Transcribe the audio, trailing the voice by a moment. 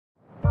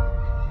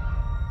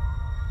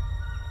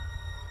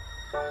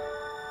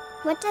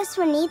What does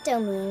sueñito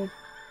mean?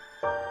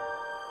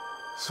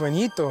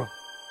 Sueñito?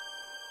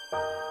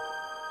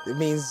 It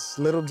means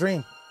little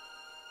dream.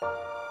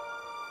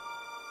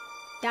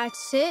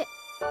 That's it?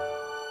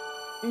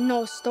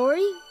 No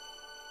story?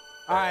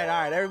 All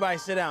right, everybody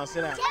sit down,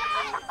 sit down.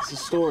 It's a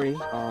story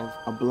of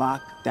a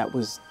block that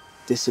was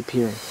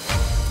disappearing.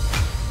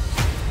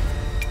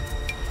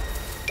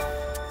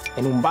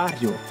 In un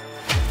barrio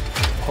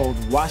called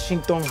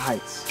Washington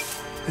Heights.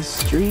 The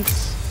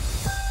streets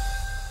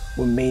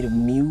were made of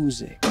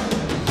music.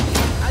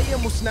 I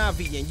am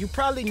Usnavi, and you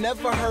probably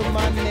never heard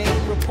my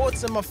name.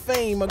 Reports of my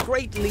fame are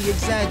greatly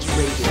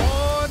exaggerated.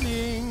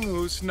 Morning,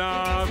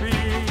 Usnavi.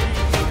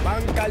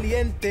 Pan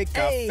caliente,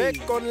 café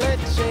con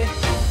leche.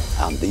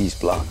 On these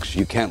blocks,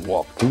 you can't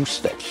walk 2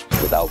 steps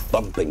without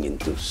bumping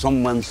into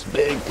someone's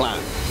big plan.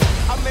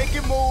 I'm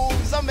making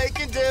moves, I'm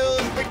making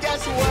deals, but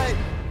guess what?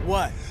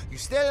 What? You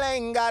still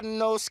ain't got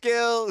no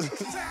skills.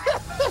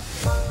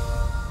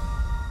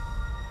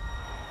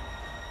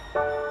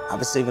 I've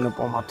been saving up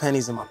all my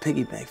pennies in my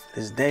piggy bank for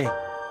this day.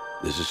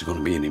 This is going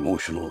to be an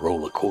emotional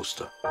roller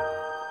coaster.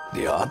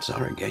 The odds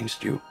are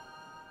against you.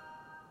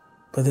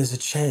 But there's a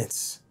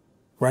chance,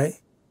 right?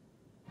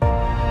 A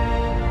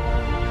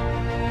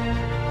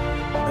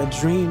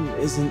dream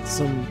isn't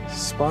some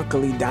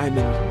sparkly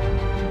diamond.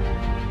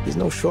 There's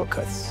no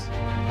shortcuts.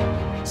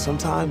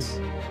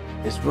 Sometimes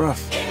it's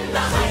rough.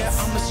 Yeah,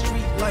 I'm a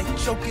street light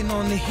choking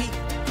on the heat.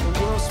 The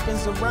world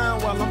spins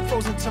around while I'm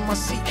frozen to my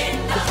seat.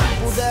 The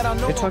people that I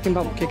know. They're talking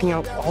about kicking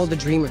out all the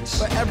dreamers.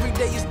 But every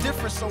day is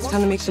different, so it's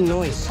time to make some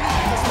noise.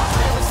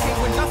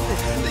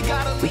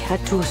 We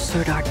had to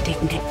assert our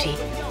dignity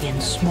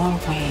in small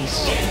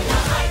ways.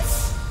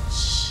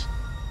 Shh.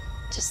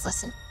 Just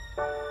listen.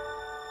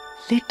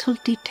 Little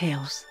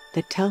details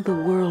that tell the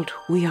world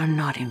we are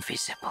not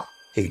invisible.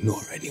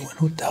 Ignore anyone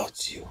who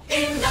doubts you.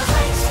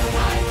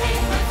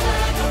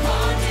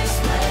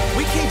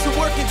 We came to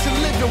work and to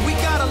live, and we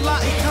got a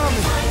lot in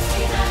common.